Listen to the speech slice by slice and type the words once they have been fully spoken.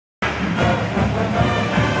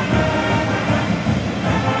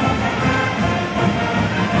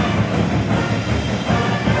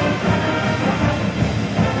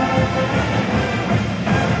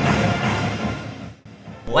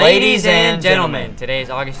Ladies and gentlemen, today is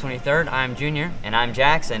August 23rd. I'm Junior. And I'm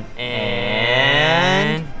Jackson.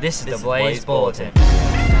 And this is the Blaze Bulletin.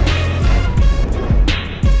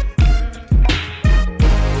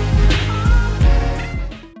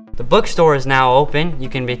 The bookstore is now open. You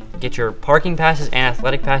can get your parking passes and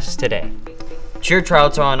athletic passes today. Cheer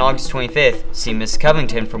tryouts are on August 25th. See Miss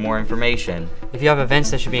Covington for more information. If you have events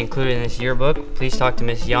that should be included in this yearbook, please talk to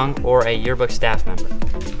Miss Young or a yearbook staff member.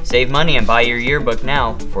 Save money and buy your yearbook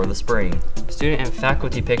now for the spring. Student and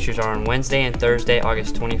faculty pictures are on Wednesday and Thursday,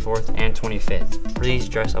 August 24th and 25th. Please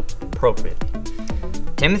dress appropriately.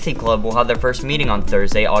 Timothy Club will have their first meeting on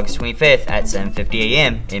Thursday, August 25th at 7:50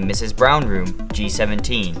 a.m. in Mrs. Brown Room,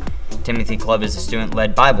 G17. Timothy Club is a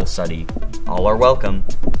student-led Bible study. All are welcome.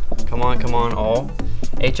 Come on, all.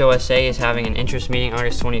 HOSA is having an interest meeting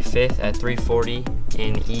August 25th at 3:40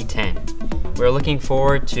 in E10. We're looking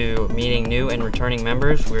forward to meeting new and returning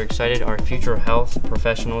members. We're excited our future health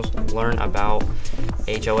professionals learn about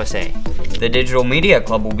HOSA. The Digital Media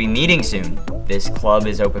Club will be meeting soon. This club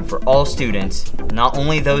is open for all students, not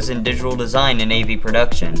only those in digital design and AV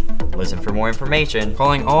production. Listen for more information.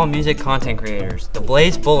 Calling all music content creators, the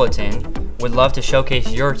Blaze Bulletin would love to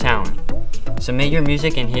showcase your talent. Submit your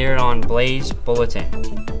music and hear it on Blaze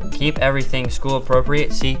Bulletin. Keep everything school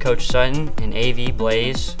appropriate. See Coach Sutton in AV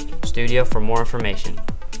Blaze Studio for more information.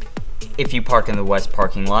 If you park in the west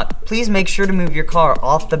parking lot, please make sure to move your car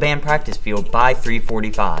off the band practice field by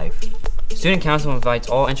 3:45. Student Council invites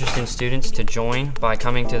all interested students to join by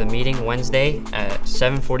coming to the meeting Wednesday at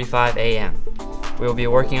 7:45 a.m. We will be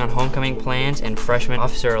working on homecoming plans and freshman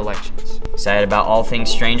officer elections. Excited about all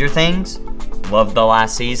things Stranger Things? Loved the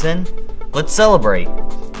last season? Let's celebrate!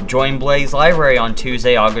 Join Blaze Library on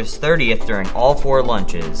Tuesday, August 30th during all 4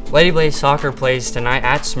 lunches. Lady Blaze Soccer plays tonight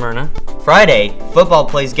at Smyrna. Friday, football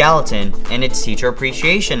plays Gallatin, and it's Teacher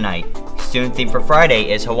Appreciation Night. Student theme for Friday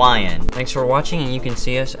is Hawaiian. Thanks for watching, and you can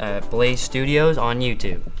see us at Blaze Studios on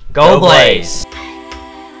YouTube. Go Blaze!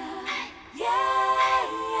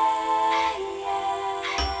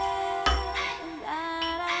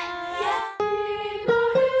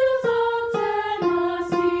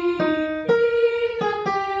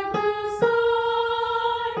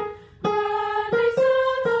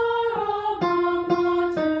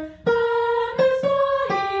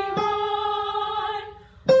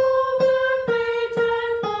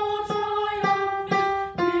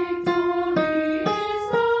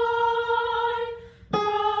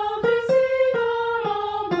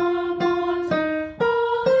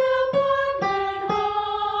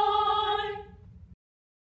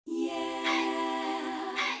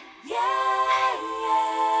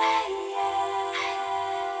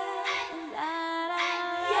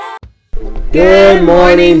 Good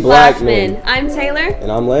morning, Blackman. I'm Taylor.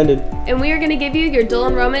 And I'm Landon. And we are going to give you your dual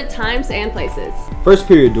enrollment times and places. First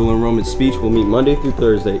period dual enrollment speech will meet Monday through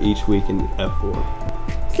Thursday each week in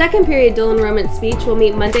F4. Second period dual enrollment speech will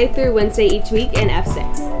meet Monday through Wednesday each week in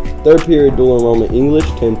F6. Third period dual enrollment English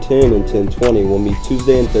 1010 and 1020 will meet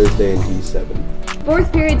Tuesday and Thursday in G7.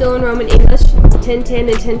 Fourth period dual enrollment English 1010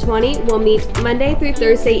 and 1020 will meet Monday through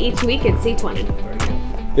Thursday each week in C20.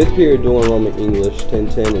 Fifth period dual enrollment English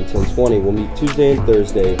 1010 and 1020 will meet Tuesday and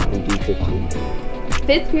Thursday in D15.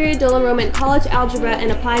 Fifth period dual enrollment college algebra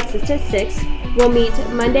and applied statistics will meet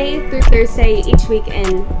Monday through Thursday each week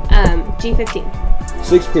in G15.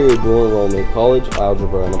 Sixth period dual enrollment college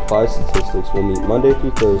algebra and applied statistics will meet Monday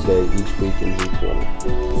through Thursday each week in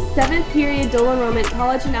G20. Seventh period dual enrollment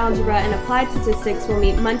college and algebra and applied statistics will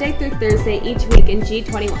meet Monday through Thursday each week in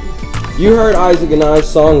G21. You heard Isaac and I's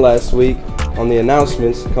song last week. On the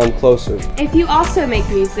announcements, come closer. If you also make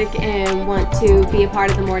music and want to be a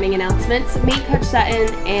part of the morning announcements, meet Coach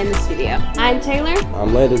Sutton in the studio. I'm Taylor.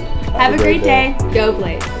 I'm Landon. Have a great day. Go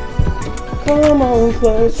Blaze. Come on,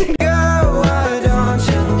 Blaze. Why don't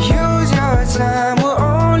you use your time?